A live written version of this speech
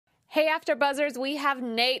Hey, After Buzzers, we have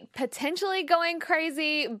Nate potentially going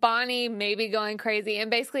crazy, Bonnie maybe going crazy, and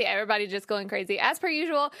basically everybody just going crazy. As per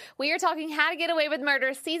usual, we are talking How to Get Away with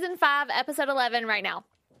Murder, Season 5, Episode 11 right now.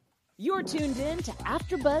 You're tuned in to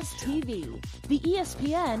AfterBuzz TV, the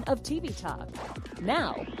ESPN of TV talk.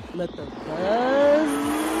 Now, let the buzz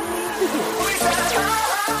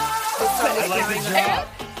I like the drop.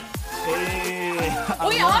 Hey,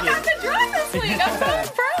 we all got the drop this week. I'm so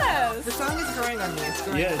impressed. The song is growing on me. It's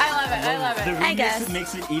growing. Yes, I love it. The I remix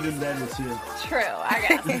makes it even better, too. True, I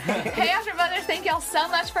guess. Hey, After Buzzers, thank y'all so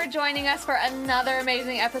much for joining us for another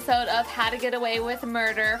amazing episode of How to Get Away with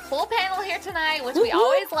Murder. Full panel here tonight, which we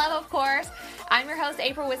always love, of course. I'm your host,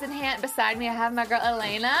 April Wisenhant. Beside me, I have my girl,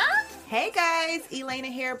 Elena. Hey guys, Elena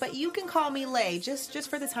here, but you can call me Lay, just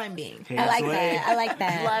for the time being. Hey, I like Slay. that. I like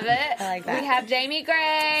that. Love it. I like that. We have Jamie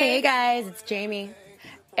Gray. Hey guys, it's Jamie.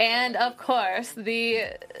 And, of course, what do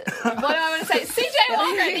I want to say? CJ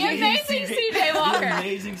Walker, the amazing CJ Walker. The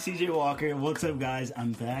amazing CJ Walker. What's up, guys?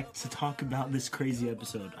 I'm back to talk about this crazy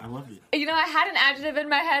episode. I loved it. You know, I had an adjective in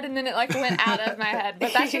my head, and then it, went out of my head.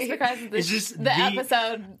 But that's just because It's just the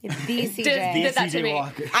episode It's the CJ. did that to CJ me.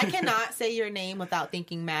 Walker. I cannot say your name without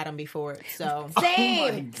thinking Madam before it, so.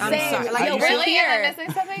 Same. Oh my I'm Same. sorry. Like, Yo, You're really? Am I here.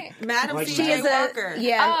 missing something? Madam Like CJ She is Walker.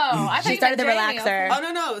 Yeah. Oh, I thought She you started the meant Jamie. relaxer.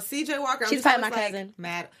 Oh, no, CJ Walker. She's just probably always my like, cousin.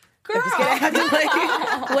 Mad. I'm just kidding. I'm just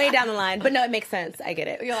like, way down the line. But no, it makes sense. I get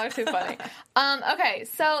it. Y'all are too funny. Okay,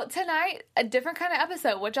 so tonight, a different kind of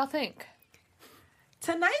episode. What y'all think?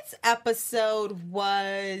 Tonight's episode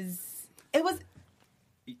was.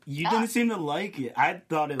 You didn't seem to like it. I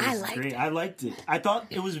thought it was liked great. it. I liked it. I thought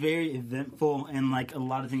it was very eventful and, a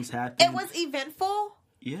lot of things happened. It was eventful.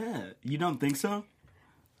 Yeah. You don't think so?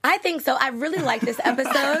 I think so. I really like this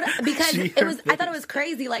episode because See it was. her I thought it was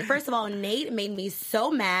crazy. Like, first of all, Nate made me so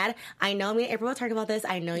mad. I know me and April will talk about this.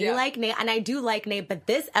 I know you Yeah. like Nate, and I do like Nate. But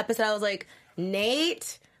this episode, I was like,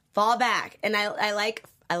 Nate, fall back. And I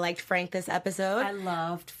liked Frank this episode. I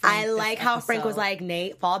loved Frank I this like how Frank was episode. like,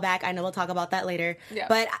 Nate, fall back. I know we'll talk about that later. Yeah.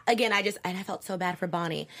 But again, I felt so bad for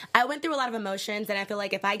Bonnie. I went through a lot of emotions, and I feel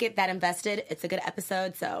like if I get that invested, it's a good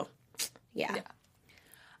episode. So, yeah.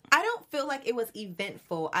 I don't feel like it was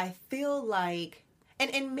eventful. I feel like,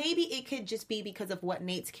 and maybe it could just be because of what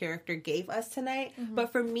Nate's character gave us tonight. Mm-hmm.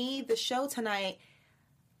 But for me, the show tonight,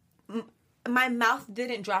 my mouth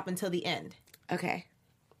didn't drop until the end, Okay.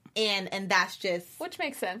 and that's just Which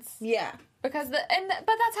makes sense. yeah. Because but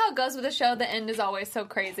that's how it goes with the show. The end is always so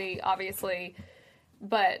crazy, obviously.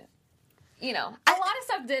 But, a lot of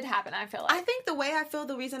stuff did happen, I feel like. I think the way I feel,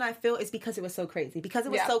 the reason I feel is because it was so crazy, because it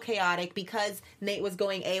was Yeah. so chaotic, because Nate was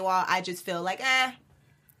going AWOL. I just feel like Yeah,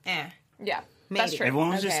 that's Maybe. true. Everyone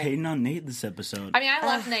was just Okay. hating on Nate this episode. I mean, I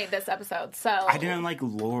loved Nate this episode, so... I didn't like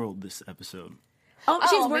Laurel this episode. Oh, she's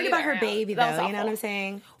Oh, worried me about either, her yeah. baby, That was though. You know awful. what I'm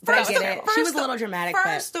saying? But I get it. She was a little dramatic.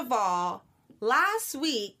 First of all, last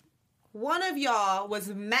week, one of y'all was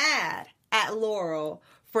mad at Laurel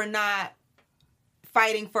for not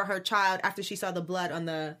fighting for her child after she saw the blood on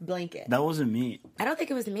the blanket. That wasn't me. I don't think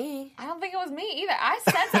it was me. I don't think it was me either. I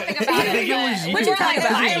said something about I it. think it was you. But we're like, It was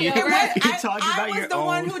fighting you. over it. You're talking I about was your the own.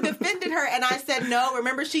 one who defended her, and I said no.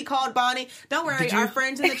 Remember, she called Bonnie. Don't worry, Did you- our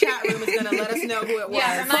friends in the chat room is going to let us know who it was.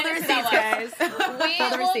 Yeah, remind Full us the who that receipts, was. guys. Full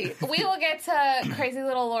the receipts. We will get to Crazy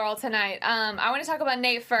Little Laurel tonight. I want to talk about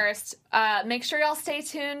Nate first. Make sure y'all stay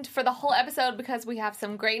tuned for the whole episode because we have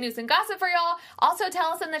some great news and gossip for y'all. Also,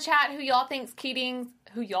 tell us in the chat who y'all think Keating's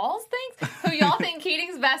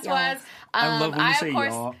best was. I love when you say of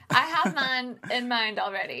course, y'all. I have mine in mind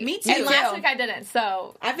already. Me too. And last too. week I didn't,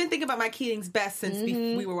 so I've been thinking about my Keating's best since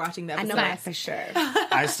we were watching that I episode. know mine for sure.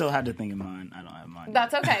 I still had to think of mine. I don't have mine.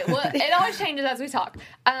 that's okay. Well, it always changes as we talk.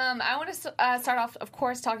 I want to start off, of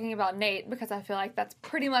course, talking about Nate because I feel like that's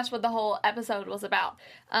pretty much what the whole episode was about.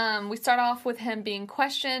 We start off with him being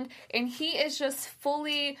questioned, and he is just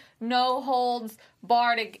fully no holds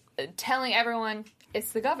barred, telling everyone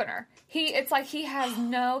it's the governor. It's like he has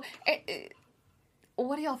no.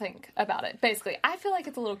 What do y'all think about it? Basically, I feel like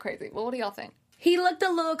it's a little crazy. Well, what do y'all think? He looked a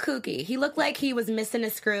little kooky. He looked like he was missing a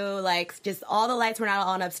screw. Like, just all the lights were not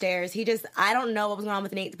on upstairs. I don't know what was going on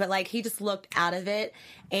with Nate, but, like, he just looked out of it.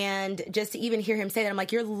 And just to even hear him say that, I'm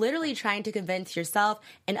like, you're literally trying to convince yourself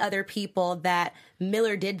and other people that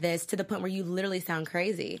Miller did this to the point where you literally sound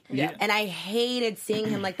crazy. Yeah. And I hated seeing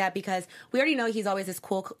him like that because we already know he's always this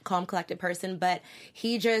cool, calm, collected person, but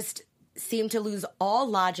he just seemed to lose all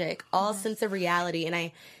logic, all sense of reality,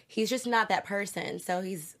 and he's just not that person, so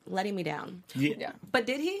he's letting me down. Yeah. But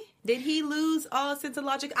did he? Did he lose all sense of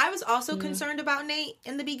logic? I was also concerned about Nate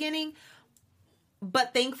in the beginning,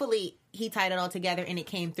 but thankfully he tied it all together and it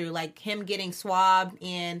came through. Like him getting swabbed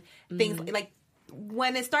and things like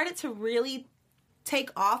when it started to really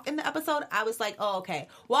take off in the episode, I was like, oh, okay.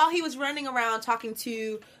 While he was running around talking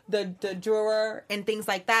to the juror and things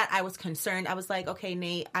like that, I was concerned. I was like, okay,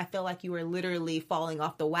 Nate, I feel like you were literally falling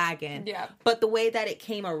off the wagon. Yeah. But the way that it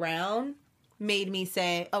came around made me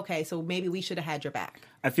say, okay, so maybe we should have had your back.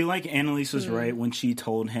 I feel like Annalise was right when she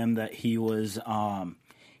told him that he was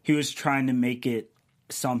trying to make it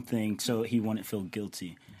something so he wouldn't feel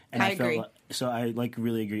guilty. And I agree. So I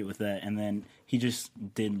really agree with that. And then he just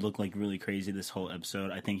did look like really crazy this whole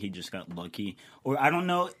episode. I think he just got lucky. Or I don't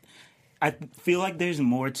know. I feel like there's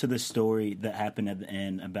more to the story that happened at the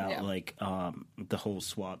end about the whole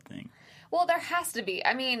swap thing. Well, there has to be.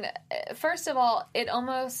 I mean, first of all,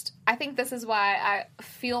 I think this is why I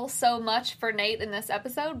feel so much for Nate in this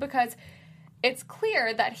episode, because it's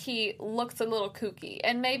clear that he looks a little kooky.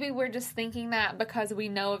 And maybe we're just thinking that because we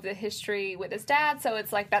know of the history with his dad, so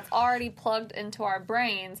it's like that's already plugged into our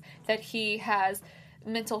brains that he has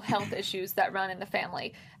mental health issues that run in the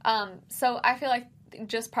family. So I feel like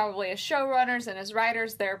just probably as showrunners and as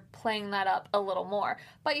writers, they're playing that up a little more.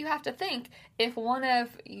 But you have to think, if one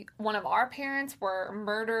of our parents were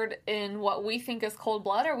murdered in what we think is cold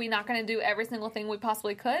blood, are we not going to do every single thing we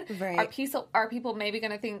possibly could? Right. Are people maybe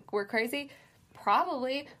going to think we're crazy?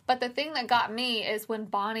 Probably. But the thing that got me is when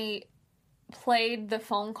Bonnie played the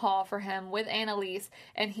phone call for him with Annalise,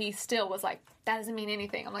 and he still was like, that doesn't mean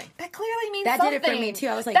anything. I'm like, that clearly means that something. Did it for me too.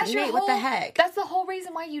 I was like, Nate, what the heck? That's the whole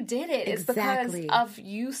reason why you did it. Exactly. Is because of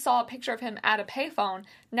you saw a picture of him at a payphone.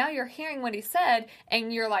 Now you're hearing what he said,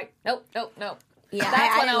 and you're like, nope. Yeah, that's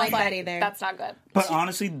I when didn't like that like, either. That's not good. But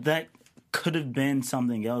honestly, that could have been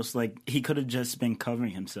something else. Like, he could have just been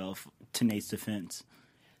covering himself to Nate's defense.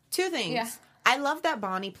 Two things. Yeah. I love that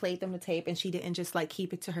Bonnie played them the tape and she didn't just like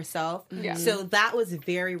keep it to herself. Yeah. So that was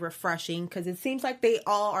very refreshing because it seems like they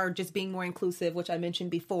all are just being more inclusive, which I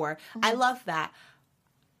mentioned before. I love that.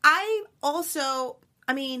 I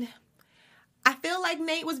feel like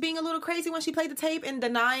Nate was being a little crazy when she played the tape and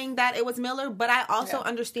denying that it was Miller, but I also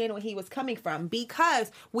understand where he was coming from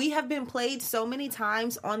because we have been played so many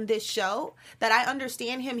times on this show that I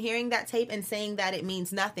understand him hearing that tape and saying that it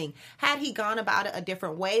means nothing. Had he gone about it a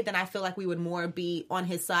different way, then I feel like we would more be on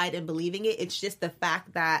his side and believing it. It's just the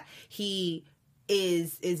fact that he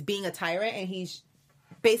is being a tyrant and he's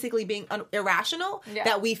basically being irrational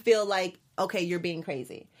that we feel like, okay, you're being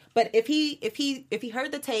crazy. But if he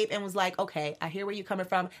heard the tape and was like, okay, I hear where you're coming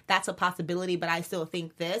from, that's a possibility, but I still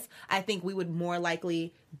think this, I think we would more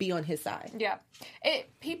likely be on his side. Yeah.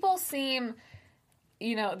 People seem,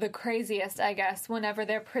 the craziest, I guess, whenever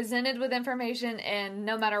they're presented with information and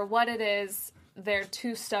no matter what it is, they're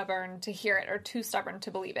too stubborn to hear it or too stubborn to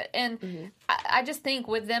believe it. And I just think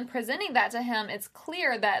with them presenting that to him, it's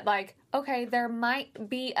clear that, like, okay, there might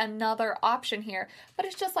be another option here. But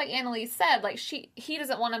it's just like Annalise said, like, he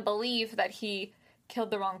doesn't want to believe that he killed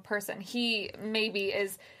the wrong person. He maybe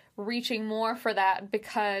is reaching more for that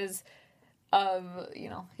because of,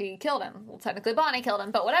 he killed him. Well, technically Bonnie killed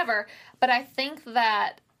him, but whatever. But I think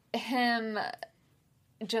that him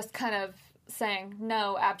just kind of saying,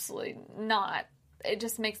 no, absolutely not, it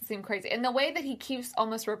just makes it seem crazy. And the way that he keeps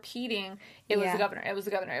almost repeating, it was the governor, it was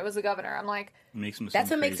the governor, it was the governor. I'm like... Makes him That's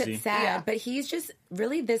what crazy. makes it sad. Yeah. But he's just,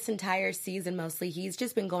 really this entire season mostly, he's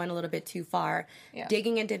just been going a little bit too far,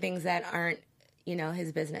 digging into things that aren't,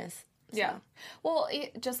 his business. So. Yeah. Well,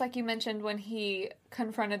 just like you mentioned when he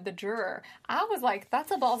confronted the juror, I was like,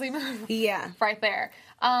 that's a ballsy move. Yeah. Right there.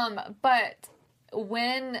 But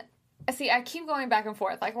when... See, I keep going back and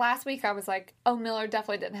forth. Like, last week I was like, oh, Miller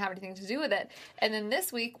definitely didn't have anything to do with it. And then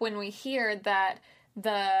this week when we hear that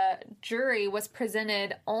the jury was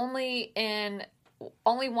presented only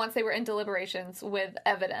once they were in deliberations with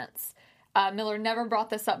evidence. Miller never brought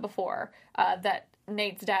this up before, that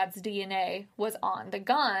Nate's dad's DNA was on the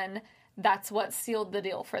gun. That's what sealed the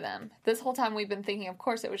deal for them. This whole time we've been thinking, of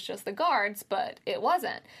course, it was just the guards, but it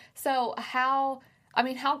wasn't. So how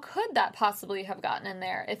could that possibly have gotten in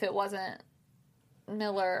there if it wasn't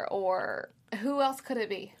Miller, or who else could it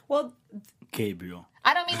be? Well, Gabriel.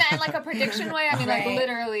 I don't mean that in like a prediction way. I mean like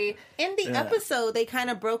literally. In the episode, they kind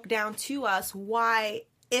of broke down to us why,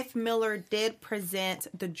 if Miller did present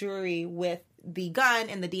the jury with the gun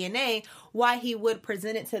and the DNA, why he would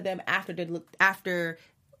present it to them after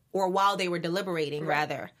or while they were deliberating,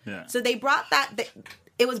 rather. Yeah. So they brought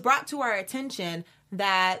it was brought to our attention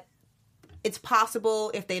that it's possible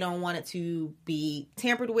if they don't want it to be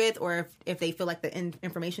tampered with or if they feel like the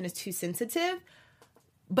information is too sensitive,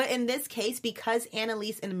 But in this case, because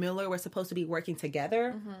Annalise and Miller were supposed to be working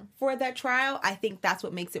together for that trial, I think that's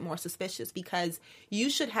what makes it more suspicious, because you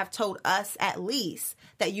should have told us at least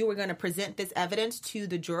that you were going to present this evidence to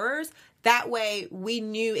the jurors. That way we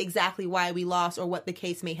knew exactly why we lost or what the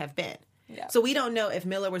case may have been. Yeah. So we don't know if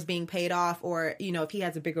Miller was being paid off or, you know, if he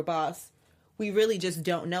has a bigger boss. We really just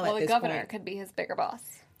don't know at this point. Well, the governor could be his bigger boss.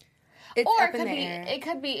 It's or up in the air. It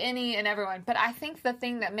could be any and everyone. But I think the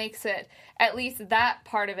thing that makes it, at least that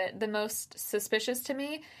part of it, the most suspicious to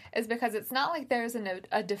me is because it's not like there's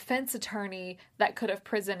a defense attorney that could have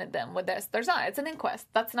presented them with this. There's not. It's an inquest.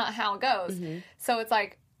 That's not how it goes. Mm-hmm. So it's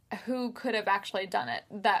like, who could have actually done it?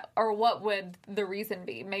 Or what would the reason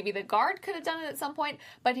be? Maybe the guard could have done it at some point,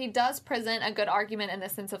 but he does present a good argument in the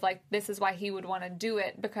sense of, like, this is why he would want to do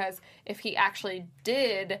it, because if he actually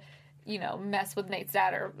did, you know, mess with Nate's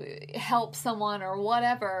dad or help someone or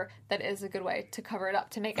whatever, that is a good way to cover it up,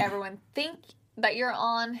 to make everyone think that you're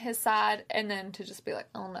on his side, and then to just be like,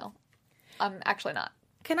 oh no, I'm actually not.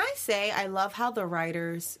 Can I say, I love how the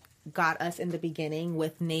writers got us in the beginning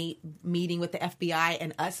with Nate meeting with the FBI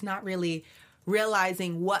and us not really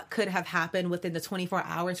realizing what could have happened within the 24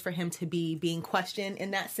 hours for him to be being questioned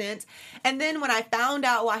in that sense. And then when I found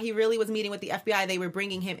out why he really was meeting with the FBI, they were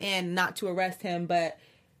bringing him in not to arrest him, but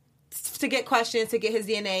to get questions, to get his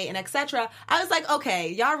DNA and etc. I was like,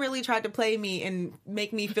 okay, y'all really tried to play me and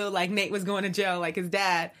make me feel like Nate was going to jail like his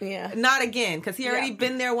dad. Yeah. Not again, because he already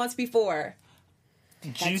been there once before.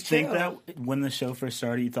 Did you think that when the show first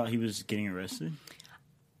started, you thought he was getting arrested?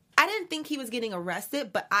 I didn't think he was getting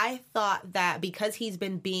arrested, but I thought that because he's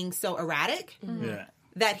been being so erratic,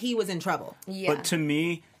 that he was in trouble. Yeah. But to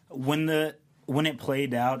me, when it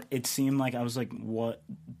played out, it seemed like I was like, what?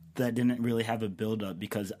 That didn't really have a build-up,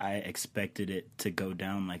 because I expected it to go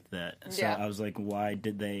down like that. So I was like, why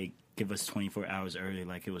did they give us 24 hours early?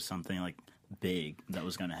 Like it was something like big that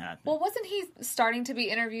was going to happen. Well, wasn't he starting to be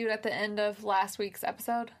interviewed at the end of last week's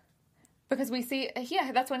episode? Because we see,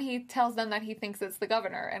 that's when he tells them that he thinks it's the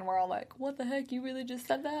governor, and we're all like, what the heck, you really just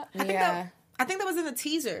said that? I think that was in the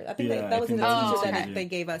teaser. I think that was in the teaser that they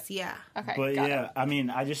gave us, Okay, but I mean,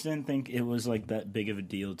 I just didn't think it was like that big of a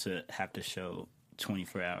deal to have to show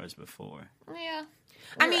 24 hours before. Yeah.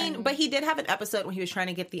 I mean, but he did have an episode when he was trying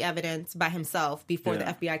to get the evidence by himself before the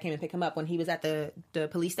FBI came and picked him up, when he was at the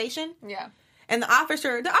police station. Yeah. And the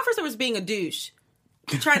officer was being a douche,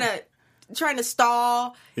 trying to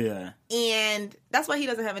stall. Yeah. And that's why he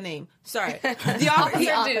doesn't have a name. Sorry.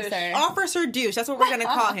 The Officer Douche. That's what we're going to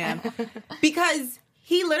call him. Because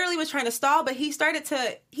he literally was trying to stall, but he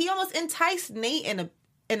almost enticed Nate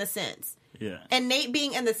in a sense. Yeah. And Nate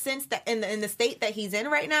being in the sense that in the state that he's in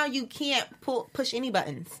right now, you can't push any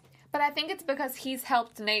buttons. But I think it's because he's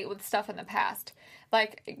helped Nate with stuff in the past.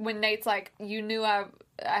 Like when Nate's like, you knew I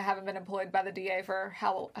haven't been employed by the DA for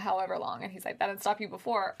however long, and he's like, that didn't stop you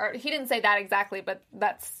before. Or he didn't say that exactly, but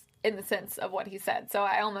that's in the sense of what he said. So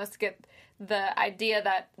I almost get the idea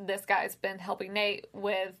that this guy's been helping Nate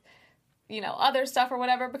with, you know, other stuff or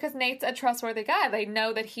whatever, because Nate's a trustworthy guy. They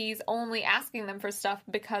know that he's only asking them for stuff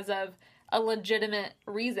because of a legitimate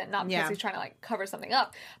reason, not because he's trying to, like, cover something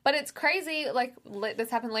up. But it's crazy, like, this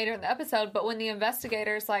happened later in the episode, but when the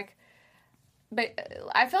investigators, like, but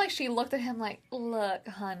I feel like she looked at him like, look,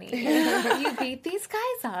 honey, you beat these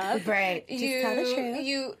guys up. Right. Just tell the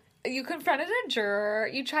truth. You confronted a juror.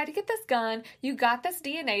 You tried to get this gun. You got this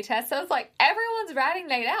DNA test. So it's like, everyone's ratting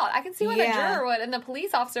Nate out. I can see why the juror would and the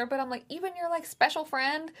police officer, but I'm like, even your, like, special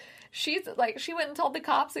friend, she's, like, she went and told the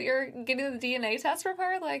cops that you're getting the DNA test from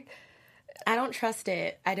her? Like, I don't trust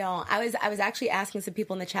it. I don't. I was actually asking some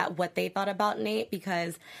people in the chat what they thought about Nate,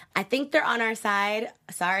 because I think they're on our side.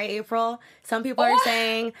 Sorry, April. Some people are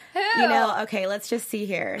saying, you know, okay, let's just see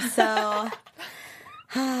here. So,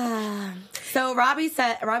 so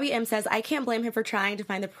Robbie M says, I can't blame him for trying to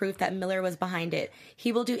find the proof that Miller was behind it.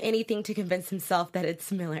 He will do anything to convince himself that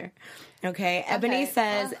it's Miller. Okay. Ebony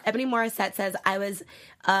Morissette says, I was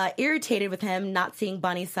irritated with him not seeing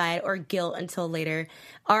Bonnie's side or guilt until later.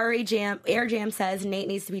 Air Jam says Nate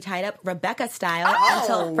needs to be tied up Rebecca style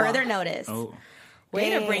until further notice. Oh.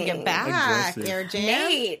 Way to bring it back, Air Jam.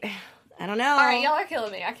 Nate. I don't know. All right, y'all are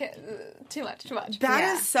killing me. I can't. Too much.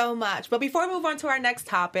 That is so much. But before we move on to our next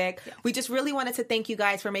topic, we just really wanted to thank you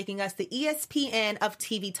guys for making us the ESPN of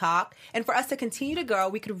TV Talk. And for us to continue to grow,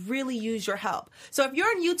 we could really use your help. So if you're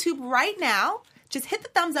on YouTube right now, just hit the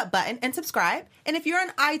thumbs up button and subscribe. And if you're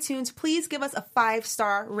on iTunes, please give us a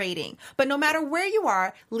 5-star rating. But no matter where you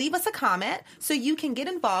are, leave us a comment so you can get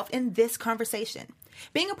involved in this conversation.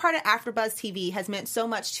 Being a part of AfterBuzz TV has meant so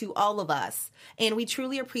much to all of us, and we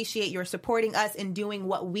truly appreciate your supporting us and doing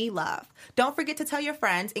what we love. Don't forget to tell your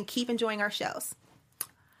friends and keep enjoying our shows.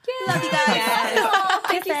 Love you guys.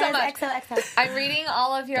 Thank you so much. XOXO. I'm reading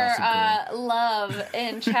all of your love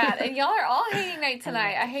in chat, and y'all are all hating Nate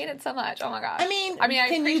tonight. I hate it so much. Oh my gosh. I mean, I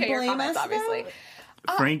can you appreciate your blame comments, us, obviously.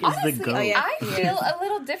 Frank Honestly, is the GOAT. I feel a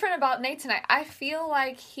little different about Nate tonight. I feel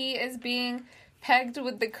like he is being pegged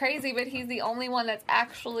with the crazy, but he's the only one that's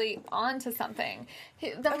actually onto something.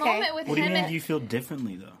 The moment with What do you him, mean you feel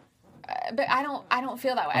differently though? but I don't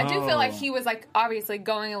feel that way. I do feel like he was like obviously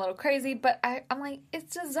going a little crazy, but I'm like,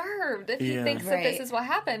 it's deserved if he thinks that this is what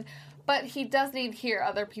happened. But he does need to hear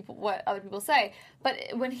what other people say. But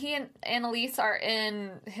when he and Annalise are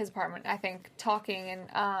in his apartment, I think, talking,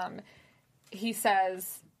 and he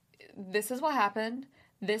says, "This is what happened.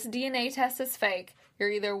 This DNA test is fake. You're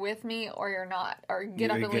either with me or you're not, or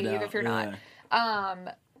get up and leave if you're not."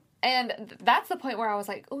 And that's the point where I was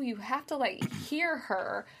like, "Oh, you have to like hear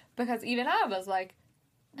her," because even I was like,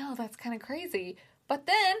 "No, that's kind of crazy." But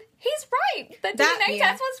then he's right. The DNA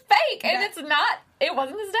test was fake, and it's not. It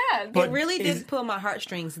wasn't his dad. But it really did pull my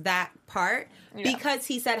heartstrings, that part, because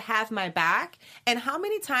he said, "Have my back." And how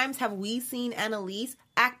many times have we seen Annalise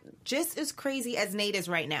act just as crazy as Nate is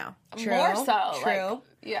right now? More so. True.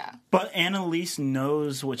 Yeah. But Annalise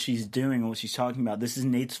knows what she's doing and what she's talking about. This is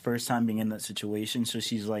Nate's first time being in that situation, so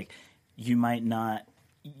she's like, you might not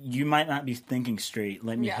be thinking straight.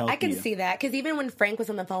 Let me help you. I can see that, because even when Frank was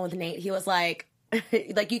on the phone with Nate, he was like,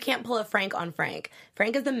 like, you can't pull a Frank on Frank.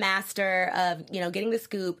 Frank is the master of, getting the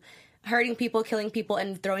scoop, hurting people, killing people,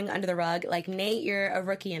 and throwing under the rug. Like, Nate, you're a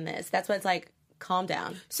rookie in this. That's why it's like, calm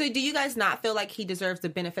down. So do you guys not feel like he deserves the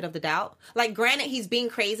benefit of the doubt? Like, granted, he's being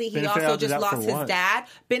crazy. He also just lost his dad.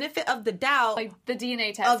 Benefit of the doubt. Like the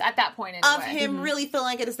DNA test at that point anyway. Of him really feeling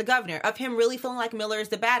like it is the governor. Of him really feeling like Miller is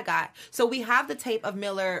the bad guy. So we have the tape of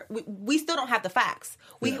Miller. We still don't have the facts.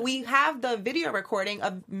 We have the video recording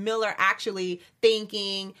of Miller actually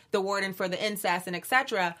thanking the warden for the incest and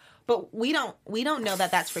etc. But we don't know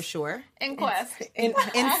that that's for sure. Incest.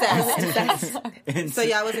 Incest. So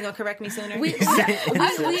y'all wasn't gonna correct me sooner. We caught I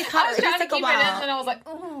was it. trying to It took a keep it in, while. and I was like,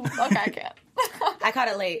 okay, I can't. I caught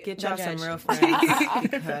it late. Get y'all Don't some judge. real friends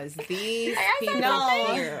because these people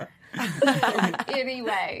here.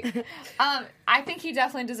 Anyway, I think he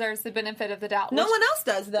definitely deserves the benefit of the doubt. No one else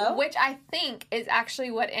does, though. Which I think is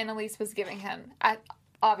actually what Annalise was giving him,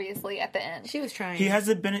 obviously, at the end. She was trying.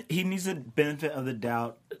 He needs the benefit of the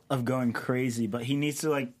doubt of going crazy, but he needs to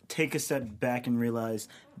like take a step back and realize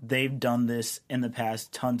they've done this in the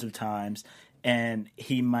past tons of times, and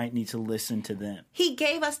he might need to listen to them. He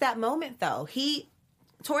gave us that moment, though.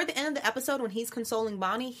 Toward the end of the episode, when he's consoling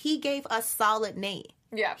Bonnie, he gave us solid Nate.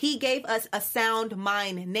 Yeah. He gave us a sound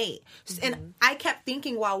mind Nate. And I kept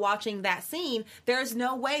thinking while watching that scene, there's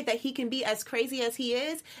no way that he can be as crazy as he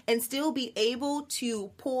is and still be able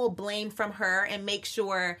to pull blame from her and make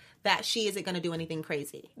sure that she isn't going to do anything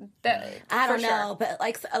crazy. I don't know, but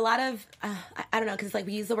like a lot of, I don't know, because like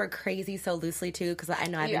we use the word crazy so loosely too, because I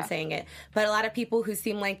know I've been saying it, but a lot of people who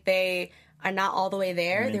seem like they are not all the way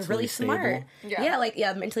there. They're really smart.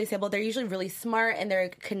 Mentally stable. They're usually really smart and they're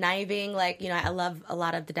conniving. Like, I love a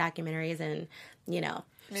lot of the documentaries and,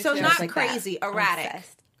 So not like crazy, that. erratic.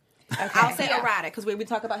 Okay. I'll say erratic because we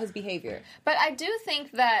talk about his behavior. But I do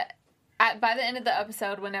think that by the end of the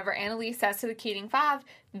episode, whenever Annalise says to the Keating Five,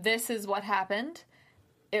 this is what happened.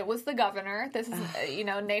 It was the governor. This is,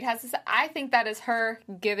 Nate has this. I think that is her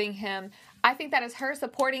giving him. I think that is her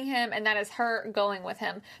supporting him, and that is her going with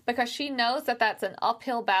him because she knows that that's an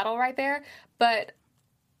uphill battle right there. But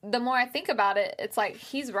the more I think about it, it's like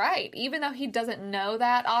he's right, even though he doesn't know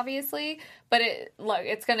that, obviously. But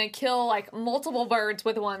it's going to kill like multiple birds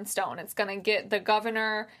with one stone. It's going to get the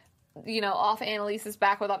governor, off Annalise's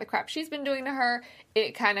back with all the crap she's been doing to her.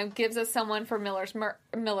 It kind of gives us someone for Miller's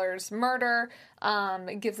murder.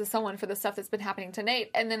 It gives us someone for the stuff that's been happening to Nate.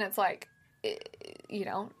 And then it's like,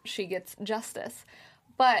 she gets justice.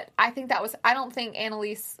 But I think I don't think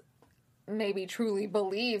Annalise maybe truly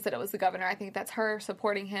believes that it was the governor. I think that's her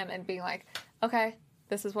supporting him and being like, okay,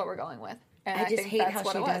 this is what we're going with. And I just think hate that's how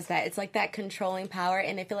what she it does was. that. It's like that controlling power,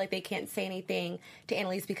 and I feel like they can't say anything to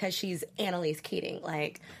Annalise because she's Annalise Keating.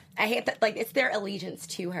 Like, I hate that. Like, it's their allegiance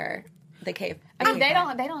to her. The cave. I mean, they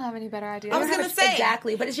don't have any better idea. I was going to say.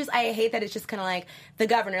 Exactly. But it's just, I hate that it's just kind of like the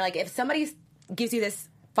governor. Like, if somebody gives you this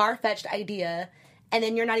far-fetched idea, and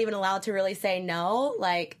then you're not even allowed to really say no,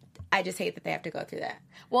 like, I just hate that they have to go through that.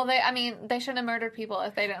 Well, they shouldn't have murdered people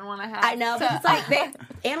if they didn't want to have. I know, but it's like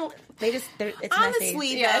it's Honestly,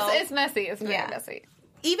 messy. Yeah, it's messy. It's very messy.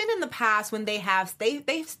 even in the past when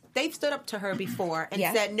they've stood up to her before and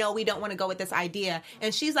said, no, we don't want to go with this idea.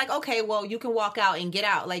 And she's like, okay, well, you can walk out and get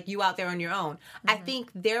out. Like, you out there on your own. Mm-hmm. I think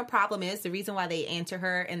their problem is, the reason why they answer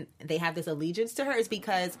her and they have this allegiance to her is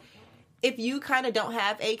because if you kind of don't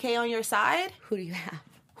have AK on your side, who do you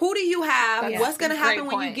have? What's going to happen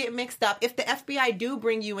when you get mixed up? If the FBI do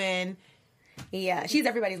bring you in. Yeah, she's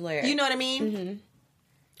everybody's lawyer. You know what I mean? Mm-hmm.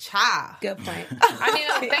 Good point. I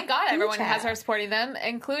mean, thank God everyone has her supporting them,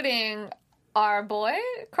 including our boy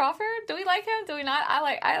Crawford. Do we like him? Do we not?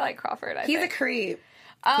 I like Crawford. He's a creep.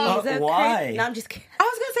 Why? Creep. No, I'm just kidding. I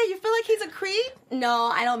was gonna say, you feel like he's a creep?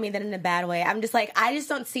 No, I don't mean that in a bad way. I'm just like, I just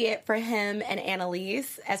don't see it for him and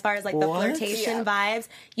Annalise as far as like the flirtation vibes.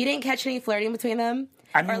 You didn't catch any flirting between them?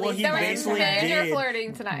 I mean, well, he basically did.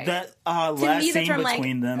 Flirting tonight. That last scene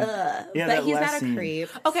between them. But he's not a creep.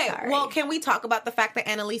 Okay, Sorry. well, can we talk about the fact that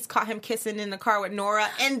Annalise caught him kissing in the car with Nora,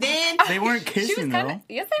 and then they weren't kissing though.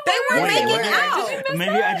 Yes, they were. They were making out.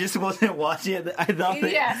 Maybe I just wasn't watching it. I thought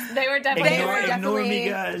that. Yes, they were definitely. Ignore me,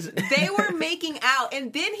 guys. They were making out,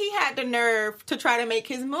 and then he had the nerve to try to make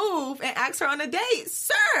his move and ask her on a date,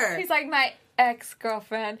 sir. He's like, my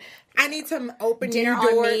ex-girlfriend. I need to open dinner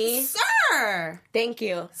your door, on me, sir. Thank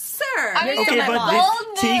you, sir. I mean, okay,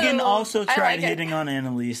 but Tegan also tried hitting on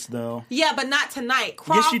Annalise, though. Yeah, but not tonight.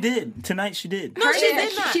 Yes, she did. Tonight she did. No, she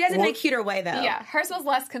did not. She does it in a cuter way, though. Yeah, hers was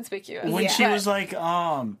less conspicuous. When she was like,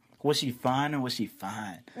 was she fine or was she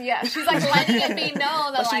fine? Yeah, she's like letting it be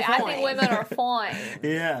known that like, I think women are fine.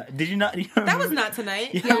 Yeah. Did you not? That was not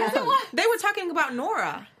tonight. Yeah. Yes, it was. They were talking about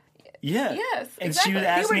Nora. Yeah. Yes, And exactly. she was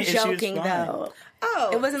asking They were joking, if she was fine. though. Oh.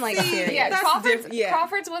 It wasn't like serious. Yeah, That's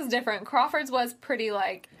Crawford's was different. Crawford's was pretty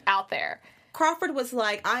like out there. Crawford was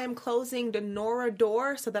like, I am closing the Nora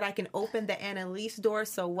door so that I can open the Annalise door,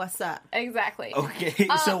 so what's up? Exactly. Okay,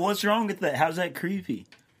 so what's wrong with that? How's that creepy?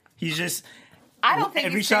 He's just... I don't think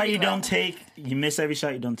every shot you don't take, you miss every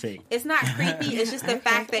shot you don't take. It's not creepy. It's just the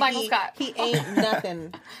fact that Michael Scott. he ain't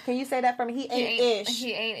nothing. Can you say that for me? He ain't ish.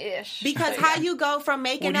 He ain't ish. Because how you go from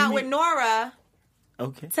making out with Nora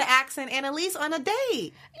to asking Annalise on a date?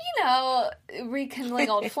 You know, rekindling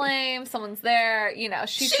old flames. Someone's there. You know,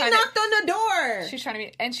 she knocked on the door. She's trying to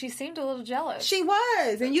be, and she seemed a little jealous. She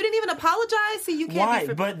was, and you didn't even apologize. So you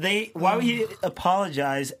can't. Why would he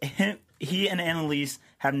apologize? He and Annalise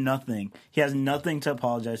have nothing. He has nothing to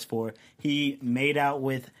apologize for. He made out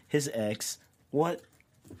with his ex. What?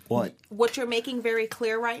 What you're making very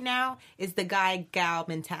clear right now is the guy-gal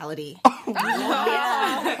mentality.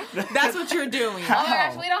 Yeah. That's what you're doing. Oh my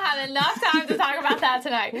gosh, we don't have enough time to talk about that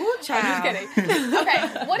tonight. Ooh, child. I'm just kidding.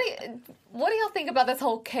 Okay, what do y'all think about this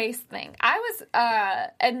whole case thing? I was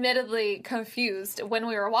admittedly confused when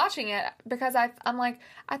we were watching it because I'm like,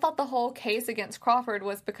 I thought the whole case against Crawford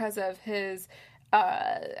was because of his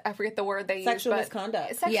I forget the word they used. Sexual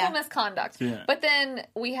misconduct. Sexual misconduct. Yeah. But then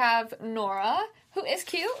we have Nora, who is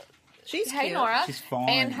cute. She's Hey, cute. Nora. She's fine.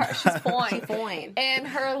 And she's fine. Fine. And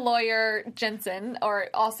her lawyer, Jensen,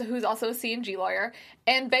 who's also a C&G lawyer.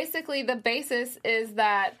 And basically the basis is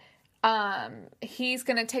that he's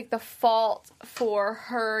going to take the fault for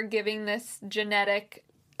her giving this genetic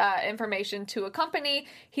information to a company.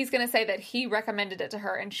 He's going to say that he recommended it to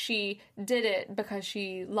her and she did it because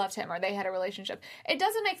she loved him or they had a relationship. It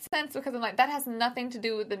doesn't make sense because I'm like, that has nothing to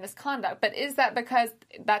do with the misconduct. But is that because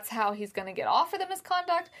that's how he's going to get off for the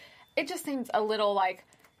misconduct? It just seems a little like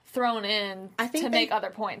thrown in to make other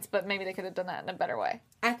points, but maybe they could have done that in a better way.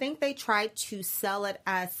 I think they tried to sell it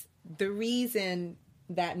as the reason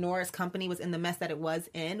that Nora's company was in the mess that it was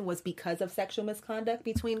in was because of sexual misconduct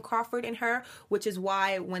between Crawford and her, which is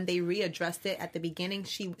why when they readdressed it at the beginning,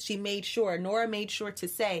 Nora made sure to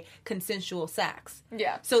say consensual sex.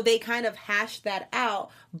 Yeah. So they kind of hashed that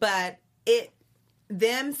out, but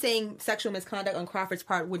them saying sexual misconduct on Crawford's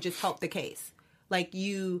part would just help the case. Like,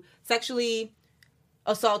 you sexually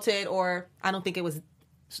assaulted, or I don't think he assaulted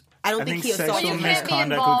sexual her.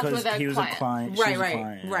 misconduct because with he was a client.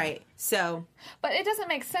 Right. So, but it doesn't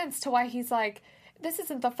make sense to why he's like, this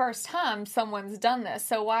isn't the first time someone's done this.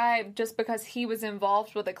 So why, just because he was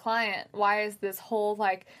involved with a client, why is this whole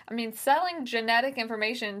selling genetic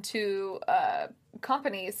information to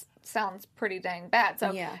companies sounds pretty dang bad.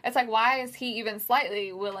 So It's like, why is he even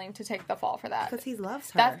slightly willing to take the fall for that? Because he loves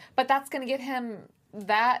her. But that's going to get him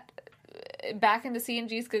back into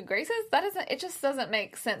C&G's good graces. It just doesn't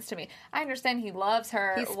make sense to me. I understand he loves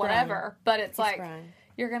her, whatever, but it's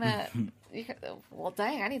you're gonna, well,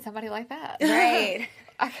 dang, I need somebody like that. Right.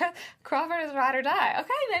 Crawford is ride or die. Okay,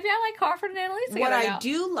 maybe I like Crawford and Annalise together. What I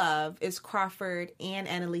do love is Crawford and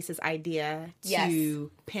Annalise's idea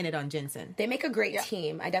to pin it on Jensen. They make a great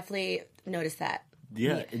team. I definitely noticed that.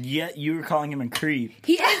 Yet you were calling him a creep.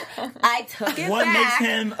 He is. I took it What back. makes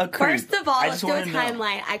him a creep? First of all, I let's just do a wanna know.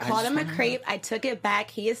 timeline. I called him a creep. I took it back.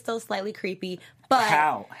 He is still slightly creepy, but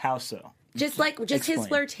How so? just his Explain.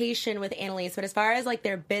 flirtation with Annalise. But as far as like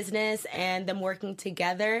their business and them working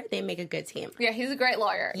together, they make a good team. Yeah, he's a great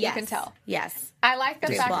lawyer. Yes. You can tell. Yes. I like the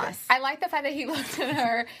Good fact boss. that he looked at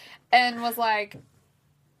her and was like,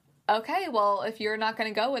 okay, well, if you're not going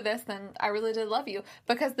to go with this, then I really did love you.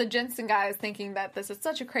 Because the Jensen guy is thinking that this is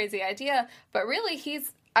such a crazy idea, but really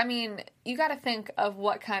you got to think of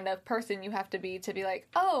what kind of person you have to be like,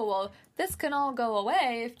 oh, well, this can all go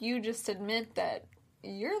away if you just admit that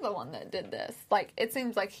you're the one that did this. Like, it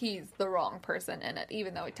seems like he's the wrong person in it,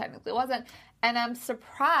 even though he technically wasn't. And I'm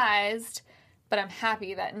surprised, but I'm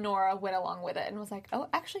happy that Nora went along with it and was like, oh,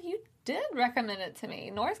 actually, you did recommend it to me.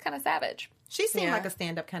 Nora's kind of savage. She seemed like a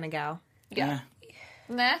stand-up kind of gal. Yeah.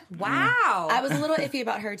 Nah. Wow. I was a little iffy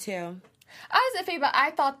about her too. I was iffy, but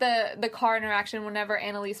I thought the car interaction, whenever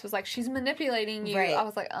Annalise was like, she's manipulating you, Right. I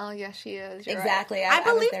was like, oh, yeah, she is. You're Exactly. right. I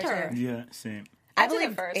was believed there, her. too. Yeah, same. I did at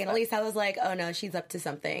believed first, Annalise. I was like, oh no, she's up to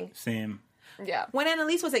something. Same. Yeah. When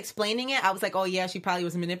Annalise was explaining it, I was like, oh yeah, she probably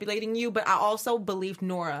was manipulating you. But I also believed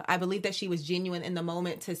Nora. I believed that she was genuine in the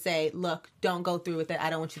moment to say, look, don't go through with it. I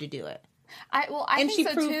don't want you to do it. I And think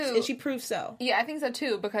so, proved, too. and she proved so. Yeah, I think so,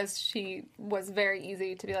 too, because she was very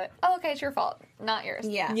easy to be like, oh, okay, it's your fault, not yours.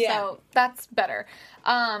 Yeah. Yeah. So that's better.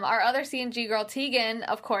 Our other CNG girl, Tegan,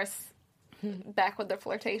 of course, back with the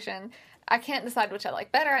flirtation. I can't decide which I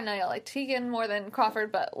like better. I know y'all like Tegan more than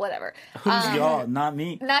Crawford, but whatever. Who's y'all? Not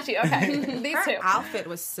me. Not you. Okay. These Her two. outfit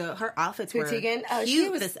was her outfits were Tegan? Oh, she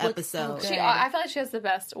cute was- this looked so episode. good. I feel like she has the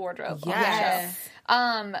best wardrobe Yes.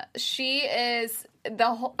 on the show. She is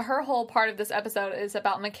her whole part of this episode is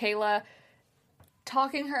about Michaela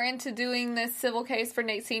talking her into doing this civil case for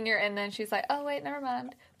Nate Sr. and then she's like, oh wait, never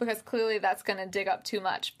mind, because clearly that's going to dig up too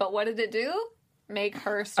much. But what did it do? Make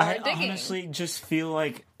her start I digging. honestly just feel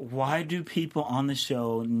like, why do people on the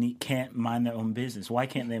show can't mind their own business? Why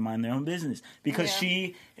can't they mind their own business? Because Yeah.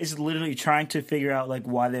 she is literally trying to figure out like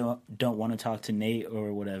why they don't want to talk to Nate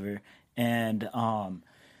or whatever. And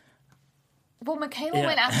Well, Michaela Yeah.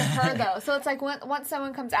 went after her though, so it's like once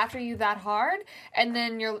someone comes after you that hard, and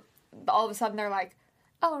then you're all of a sudden they're like,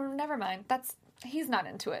 "Oh, never mind. He's not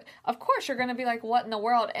into it." Of course, you're going to be like, "What in the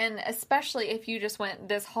world?" And especially if you just went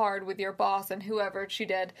this hard with your boss and whoever she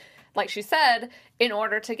did, like she said, in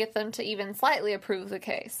order to get them to even slightly approve the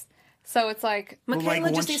case. So it's like, Michaela like,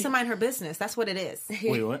 just once needs she- to mind her business. That's what it is.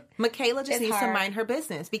 wait, what? Michaela just It's needs hard. to mind her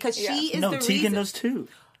business because Yeah. she is No, the Tegan reason. does too.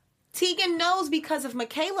 Tegan knows because of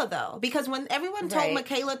Michaela, though. Because when everyone told Right.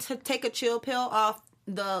 Michaela to take a chill pill off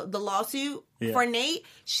the lawsuit Yeah. for Nate,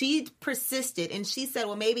 she persisted and she said,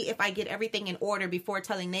 well, maybe if I get everything in order before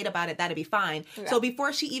telling Nate about it, that'd be fine. Yeah. So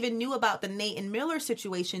before she even knew about the Nate and Miller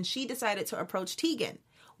situation, she decided to approach Tegan,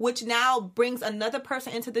 which now brings another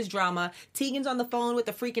person into this drama. Tegan's on the phone with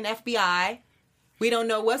the freaking FBI. We don't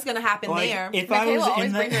know what's going to happen Like, there. if I Michaela was always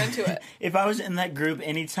in brings her that, into it. if I was in that group,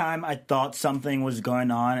 anytime I thought something was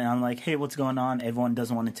going on, and I'm like, "Hey, what's going on?" Everyone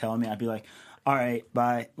doesn't want to tell me. I'd be like, "All right,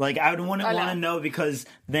 bye." Like, I would want I know. to know because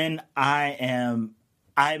then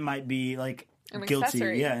I might be like An guilty,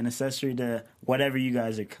 accessory. yeah, an accessory to whatever you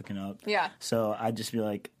guys are cooking up. Yeah. So I'd just be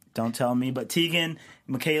like, "Don't tell me." But Tegan,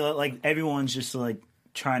 Michaela, like everyone's just like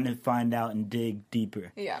trying to find out and dig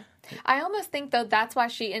deeper. yeah. I almost think though that's why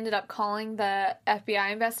she ended up calling the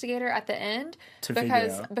FBI investigator at the end To figure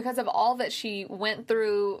it out. because of all that she went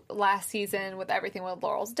through last season with everything with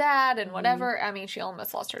Laurel's dad and whatever. I mean, she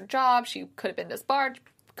almost lost her job. She could have been disbarred,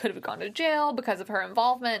 could have gone to jail because of her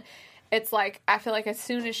involvement. It's like I feel like as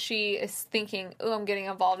soon as she is thinking, "Oh, I'm getting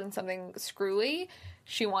involved in something screwy,"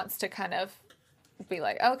 she wants to kind of be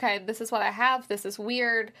like, "Okay, this is what I have. This is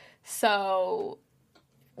weird. So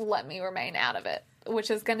let me remain out of it," which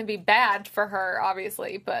is going to be bad for her,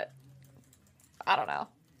 obviously, but I don't know.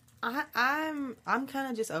 I'm kind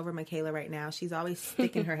of just over Michaela right now. She's always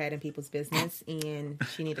sticking her head in people's business, and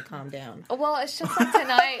she need to calm down. Well, it's just like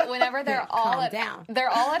tonight, whenever they're all Calm down. they're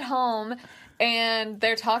all at home and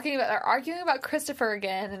they're arguing about Christopher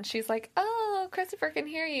again, and she's like, "Oh, Christopher can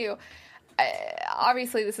hear you."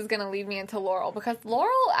 Obviously, this is going to lead me into Laurel because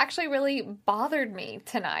Laurel actually really bothered me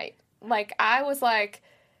tonight. Like, I was like,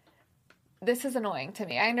 this is annoying to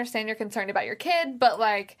me. I understand you're concerned about your kid, but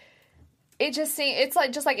like, it just seems, it's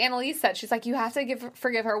like, just like Annalise said, she's like, you have to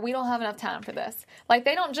forgive her. We don't have enough time for this. Like,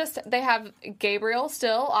 they have Gabriel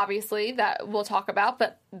still, obviously, that we'll talk about,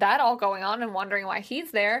 but that all going on and wondering why he's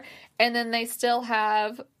there. And then they still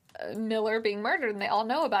have Miller being murdered and they all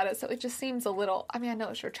know about it. So it just seems a little, I mean, I know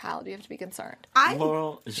it's your child. You have to be concerned.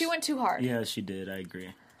 Laurel, She went too hard. Yeah, she did. I agree.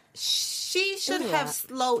 She should have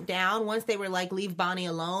slowed down once they were like, leave Bonnie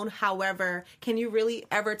alone. However, can you really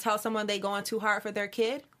ever tell someone they going too hard for their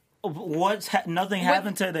kid? Nothing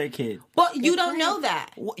happened to their kid. But you don't know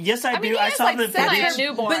that. Yes, I do. mean, I saw the video.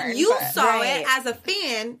 Newborn, But you saw Right. it as a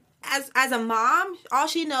fan. As a mom, all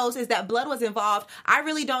she knows is that blood was involved. I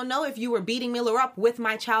really don't know if you were beating Miller up with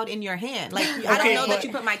my child in your hand. Like, I don't know that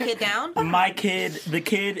you put my kid down. The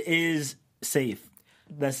kid is safe.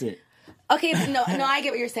 That's it. Okay, no, I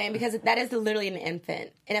get what you're saying because that is literally an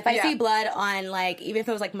infant. And if I see blood on, like, even if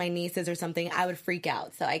it was like my nieces or something, I would freak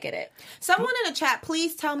out. So I get it. Someone in the chat,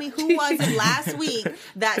 please tell me who was it last week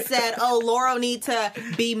that said, "Oh, Laurel need to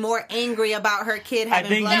be more angry about her kid having I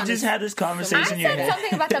think blood." you just had this conversation in your I said head.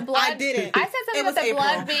 something about the blood. I didn't. I said something about the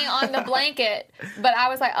blood being on the blanket, but I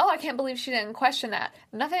was like, "Oh, I can't believe she didn't question that."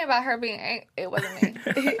 Nothing about her being. It wasn't me.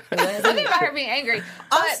 Nothing about her being angry.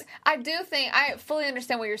 But I do think I fully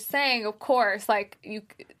understand what you're saying. Of course, like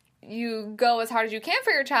you go as hard as you can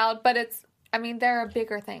for your child, but there are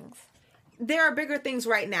bigger things. There are bigger things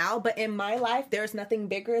right now, but in my life, there's nothing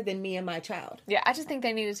bigger than me and my child. Yeah, I just think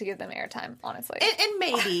they needed to give them airtime, honestly. And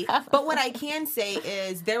maybe. But what I can say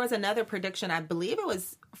is there was another prediction, I believe it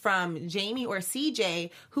was from Jamie or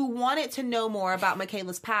CJ, who wanted to know more about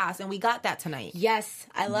Michaela's past, and we got that tonight. Yes,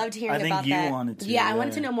 I loved hearing about that. I think you wanted to. Yeah, I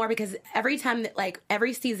wanted to know more because every time,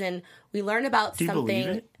 every season, we learn about Do you believe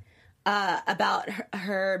something. it? About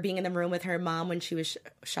her being in the room with her mom when she was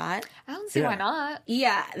shot. I don't see why not.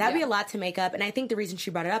 Yeah, that'd be a lot to make up. And I think the reason she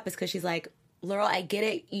brought it up is because she's like, Laurel, I get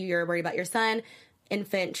it. You're worried about your son.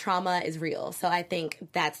 Infant trauma is real. So I think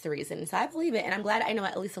that's the reason. So I believe it. And I'm glad I know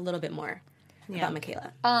at least a little bit more about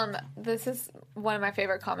Michaela. This is one of my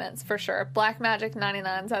favorite comments for sure. Black Magic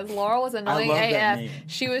 99 says Laurel was annoying I love that AF. name.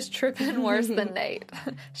 She was tripping worse than Nate.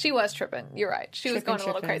 She was tripping. You're right. She was going a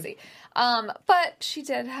little crazy. But she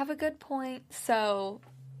did have a good point. So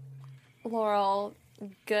Laurel,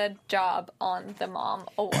 good job on the mom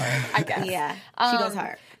award, I guess. Yeah, she goes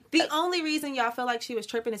hard. The only reason y'all feel like she was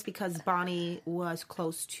tripping is because Bonnie was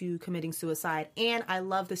close to committing suicide. And I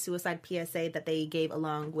love the suicide PSA that they gave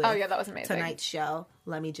along with that was amazing. tonight's show,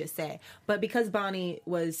 let me just say. But because Bonnie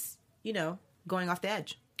was, going off the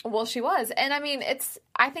edge. Well, she was. And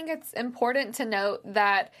I think it's important to note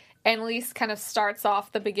that Annalise kind of starts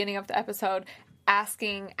off the beginning of the episode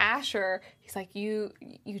asking Asher, he's like, you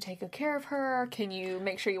take good care of her. Can you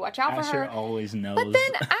make sure you watch out for her? Asher always knows. But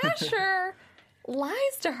then Asher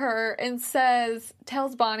lies to her and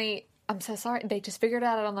tells Bonnie, "I'm so sorry. They just figured it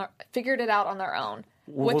out on their own."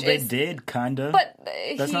 Well, they did kind of. But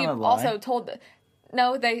That's he not a lie. also told.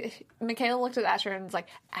 Michaela looked at Asher and was like,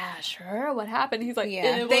 "Asher, what happened?" He's like,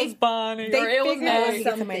 "It was Bonnie, or it was Nate."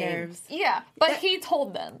 Gets on my nerves. Yeah, but he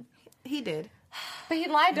told them. He did. But he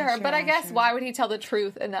lied to her. But I guess why would he tell the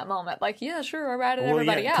truth in that moment? Like, yeah, sure, I ratted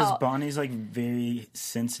everybody because out. Bonnie's like very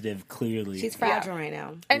sensitive. Clearly, She's fragile right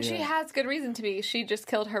now. And she has good reason to be. She just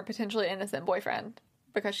killed her potentially innocent boyfriend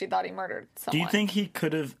because she thought he murdered someone. Do you think he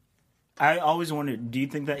could have? I always wondered. Do you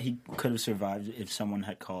think that he could have survived if someone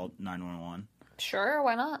had called 911? Sure,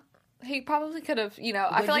 why not? He probably could have.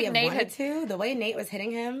 I feel like Nate had to. The way Nate was hitting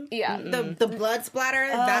him. Yeah, The blood splatter,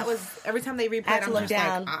 that was, every time they replayed, I had to I'm look just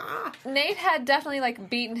down. like, Nate had definitely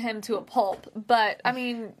beaten him to a pulp. But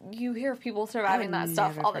you hear of people surviving that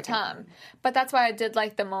stuff all the time. But that's why I did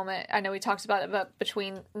like the moment. I know we talked about it, but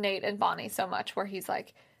between Nate and Bonnie so much, where he's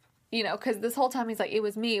like, because this whole time he's like, it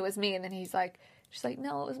was me, and then she's like,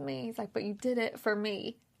 no, it was me. He's like, but you did it for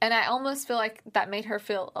me, and I almost feel like that made her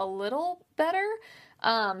feel a little better.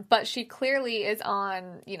 But she clearly is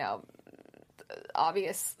on,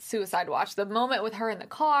 obvious suicide watch. The moment with her in the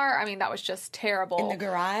car, that was just terrible. In the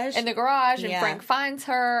garage? And Frank finds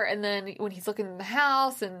her, and then when he's looking in the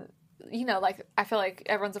house, and, I feel like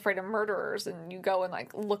everyone's afraid of murderers, and you go and,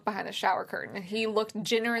 look behind the shower curtain, and he looked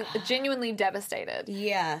genuinely devastated.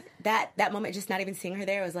 Yeah. That moment, just not even seeing her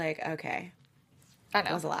there, was like, okay. I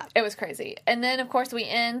know. It was a lot. It was crazy. And then, of course, we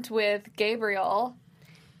end with Gabriel.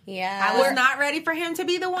 Yeah. I was not ready for him to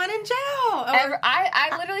be the one in jail.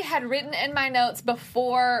 I literally had written in my notes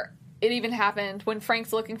before it even happened, when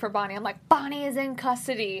Frank's looking for Bonnie, I'm like, Bonnie is in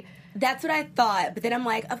custody. That's what I thought. But then I'm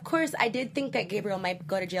like, of course, I did think that Gabriel might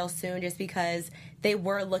go to jail soon just because they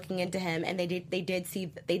were looking into him and they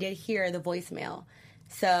did hear the voicemail.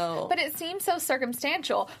 So, but it seems so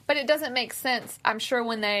circumstantial, but it doesn't make sense. I'm sure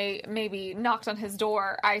when they maybe knocked on his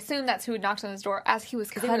door, I assume that's who knocked on his door as he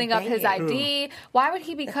was cutting up his ID. Why would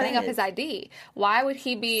he be cutting up his ID? Why would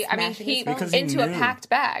he be, Smashing his phone. Because he into a knew. packed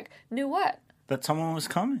bag? Knew what? That someone was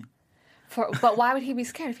coming. But why would he be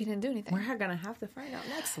scared if he didn't do anything? We're going to have to find out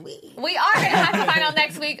next week. We are going to have to find out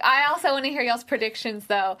next week. I also want to hear y'all's predictions,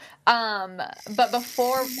 though. But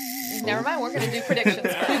before... Never mind, we're going to do predictions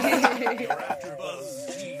first.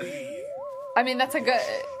 I mean, that's a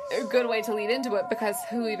good way to lead into it, because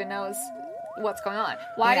who even knows what's going on?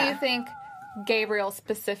 Why do you think Gabriel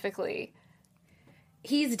specifically...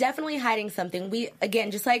 He's definitely hiding something.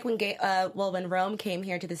 Just like when when Rome came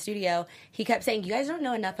here to the studio, he kept saying, you guys don't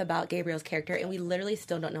know enough about Gabriel's character, and we literally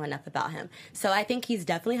still don't know enough about him. So I think he's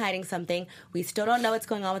definitely hiding something. We still don't know what's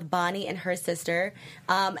going on with Bonnie and her sister.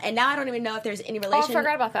 And now I don't even know if there's any relation. Oh, I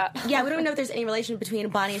forgot about that. Yeah, we don't even know if there's any relation between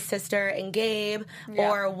Bonnie's sister and Gabe,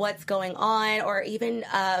 or what's going on, or even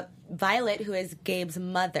Violet, who is Gabe's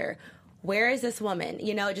mother. Where is this woman?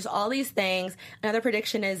 You know, just all these things. Another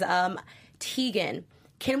prediction is... Tegan,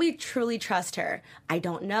 can we truly trust her? I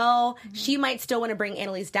don't know. Mm-hmm. She might still want to bring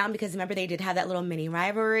Annalise down, because remember they did have that little mini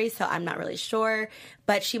rivalry, so I'm not really sure.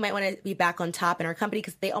 But she might want to be back on top in her company,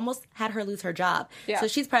 because they almost had her lose her job. Yeah. So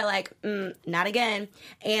she's probably like, not again.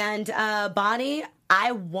 And Bonnie,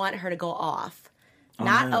 I want her to go off.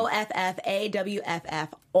 Not OFF,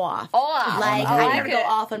 AWFF, off. Like, I never go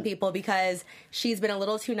off on people, because she's been a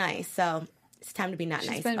little too nice, so... It's time to be not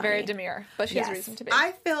nice. She's been very demure, but she has reason to be.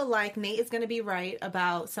 I feel like Nate is going to be right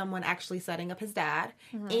about someone actually setting up his dad,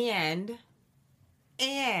 and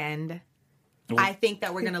I think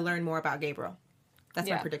that we're going to learn more about Gabriel. That's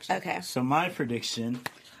my prediction. Okay. So my prediction,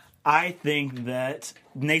 I think that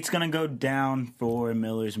Nate's going to go down for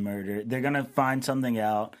Miller's murder. They're going to find something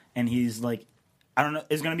out, and he's like, I don't know,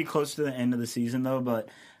 it's going to be close to the end of the season though, but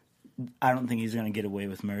I don't think he's going to get away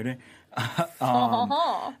with murder.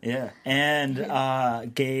 Yeah.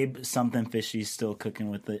 And Gabe, something fishy's still cooking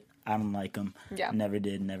with it. I don't like him. Yeah. Never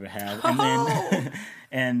did, never have. And then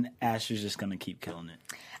and Asher's just going to keep killing it.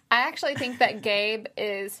 I actually think that Gabe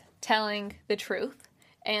is telling the truth,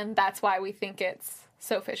 and that's why we think it's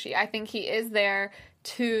so fishy. I think he is there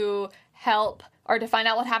to help or to find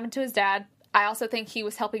out what happened to his dad. I also think he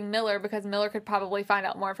was helping Miller, because Miller could probably find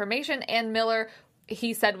out more information, and Miller,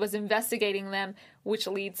 he said, was investigating them, which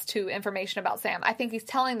leads to information about Sam. I think he's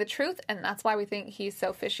telling the truth, and that's why we think he's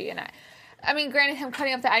so fishy. And I mean, granted, him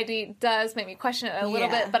cutting up the ID does make me question it a little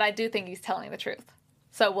bit, but I do think he's telling the truth.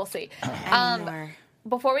 So we'll see.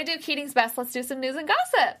 Before we do Keating's Best, let's do some news and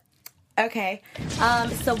gossip. Okay.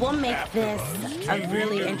 So we'll make this a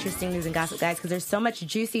really interesting news and gossip, guys, because there's so much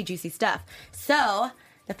juicy stuff. So...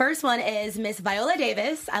 the first one is Miss Viola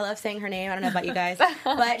Davis. I love saying her name. I don't know about you guys.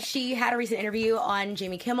 But she had a recent interview on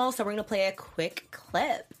Jimmy Kimmel, so we're going to play a quick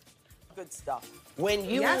clip. Good stuff. When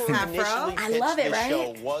you initially I love it, pitched right?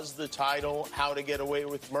 the show, was the title How to Get Away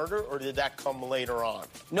with Murder, or did that come later on?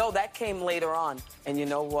 No, that came later on. And you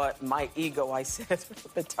know what? My ego, I said,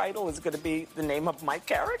 the title is going to be the name of my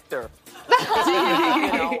character. And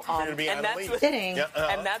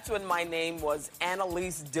that's when my name was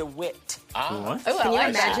Annalise DeWitt. What? Ooh, Can you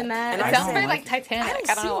imagine that? It sounds very like Titanic.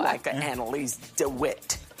 I don't know why. Like Annalise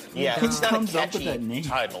DeWitt. Yeah, it's not a comes up with catchy that name?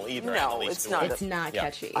 title either. No, Annalise it's DeWitt. not. It's not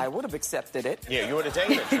catchy. I would have accepted it. Yeah, you would have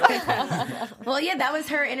taken it. Sure. Well, yeah, that was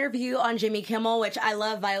her interview on Jimmy Kimmel, which I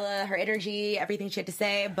love Viola, her energy, everything she had to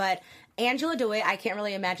say. But Angela DeWitt, I can't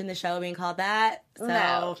really imagine the show being called that. So,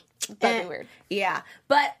 no, that'd be weird. Yeah.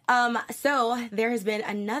 But, so there has been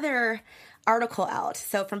another article out.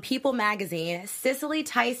 So from People magazine, Cicely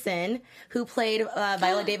Tyson, who played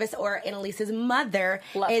Viola Davis, or Annalise's mother,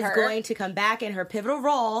 is going to come back in her pivotal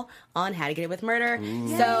role on How to Get Away with Murder. Ooh.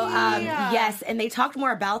 So yes, and they talked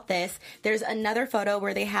more about this. There's another photo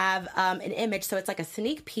where they have an image, so it's like a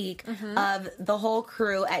sneak peek of the whole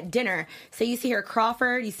crew at dinner. So you see her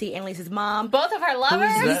Crawford, you see Annalise's mom, both of her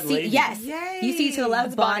lovers. Who's that lady? Yes, Yay. you see to the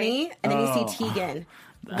left Bonnie, and then you see Tegan.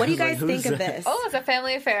 What do you guys think of this? Oh, it's a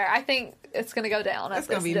family affair. I think it's going to go down. It's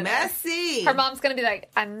going to be messy. Her mom's going to be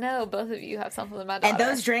like, I know both of you have something with my daughter. And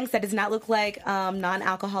those drinks, that does not look like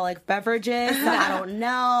non-alcoholic beverages. So I don't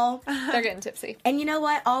know. They're getting tipsy. And you know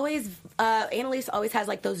what? Always, Annalise always has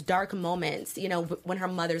like those dark moments, you know, when her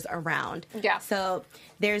mother's around. Yeah. So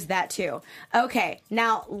there's that too. Okay.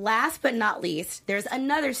 Now, last but not least, there's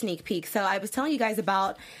another sneak peek. So I was telling you guys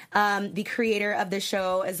about the creator of the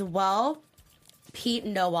show as well, Pete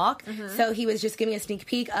Nowak. So he was just giving a sneak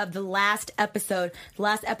peek of the last episode. The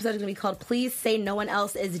last episode is going to be called Please Say No One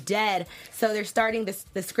Else Is Dead. So they're starting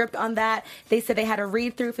the script on that. They said they had a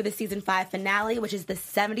read through for the season 5 finale, which is the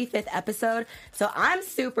 75th episode. So I'm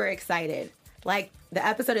super excited. Like, the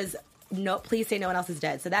episode is Please Say No One Else Is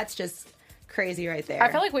Dead. So that's just crazy right there.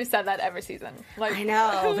 I feel like we've said that every season. Like, I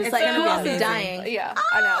know. It's like so I'm amazing. dying. Yeah,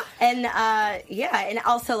 I know. And and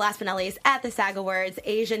also last but not least, at the SAG Awards,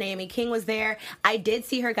 Asia Naomi King was there. I did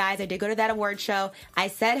see her, guys. I did go to that award show. I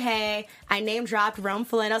said hey. I name dropped Rome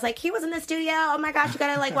Flynn. I was like, he was in the studio. Oh my gosh, you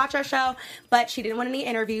gotta like watch our show. But she didn't want any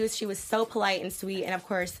interviews. She was so polite and sweet, and of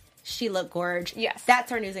course, she looked gorgeous. Yes.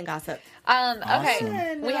 That's our news and gossip. Okay,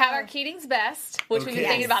 Awesome. we have our Keating's Best, which we've been Okay.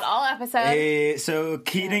 thinking about all episode. So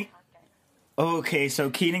Keating. Okay, so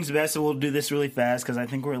Keating's Best. So we'll do this really fast because I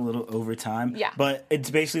think we're a little over time. Yeah. But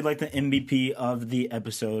it's basically like the MVP of the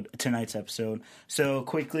episode, tonight's episode. So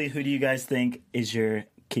quickly, who do you guys think is your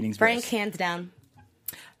Keating's Frank, Best? hands down.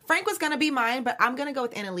 Frank was gonna be mine, but I'm gonna go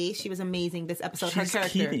with Annalise. She was amazing this episode. She's her character,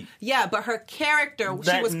 Keating. yeah, but her character, she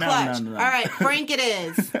That- was no, clutch. no. All right, Frank, it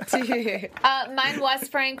is. Mine was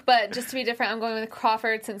Frank, but just to be different, I'm going with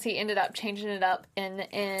Crawford since he ended up changing it up in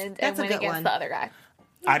the end and That's a went good against one. the other guy.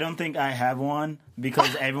 I don't think I have one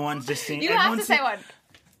because everyone's just seen. You have to say one.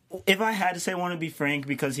 If I had to say one, it'd be Frank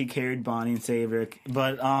because he carried Bonnie and saved her.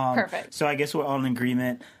 But Perfect. So I guess we're all in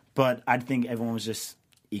agreement. But I think everyone was just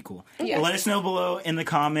equal. Yes. Let us know below in the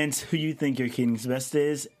comments who you think your Keating's Best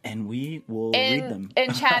is, and we will read them.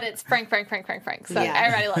 In chat, it's Frank. So Yeah.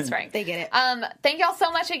 everybody loves Frank. They get it. Thank y'all so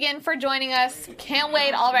much again for joining us. Can't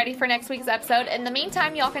wait already for next week's episode. In the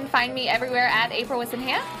meantime, y'all can find me everywhere at April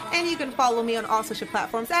Wissenham. And you can follow me on all social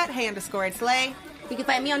platforms at hey_it's_lay. You can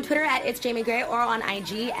find me on Twitter at It's Jamie Gray or on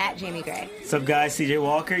IG at Jamie Gray. What's up, guys? CJ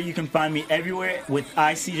Walker. You can find me everywhere with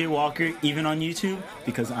CJ Walker, even on YouTube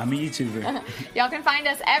because I'm a YouTuber. Y'all can find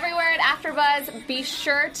us everywhere at AfterBuzz. Be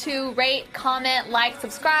sure to rate, comment, like,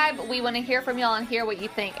 subscribe. We want to hear from y'all and hear what you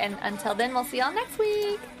think. And until then, we'll see y'all next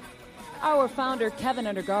week. Our founder, Kevin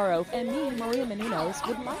Undergaro, and me, Maria Menounos,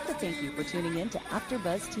 would like to thank you for tuning in to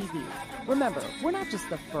AfterBuzz TV. Remember, we're not just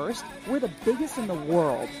the first, we're the biggest in the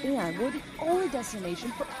world, and we're the only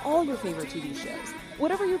destination for all your favorite TV shows.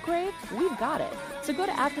 Whatever you crave, we've got it. So go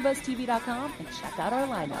to AfterBuzzTV.com and check out our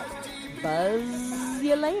lineup. Buzz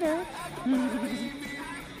you later.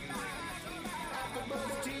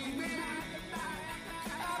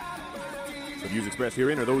 The views expressed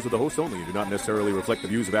herein are those of the hosts only and do not necessarily reflect the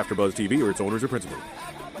views of AfterBuzz TV or its owners or principals.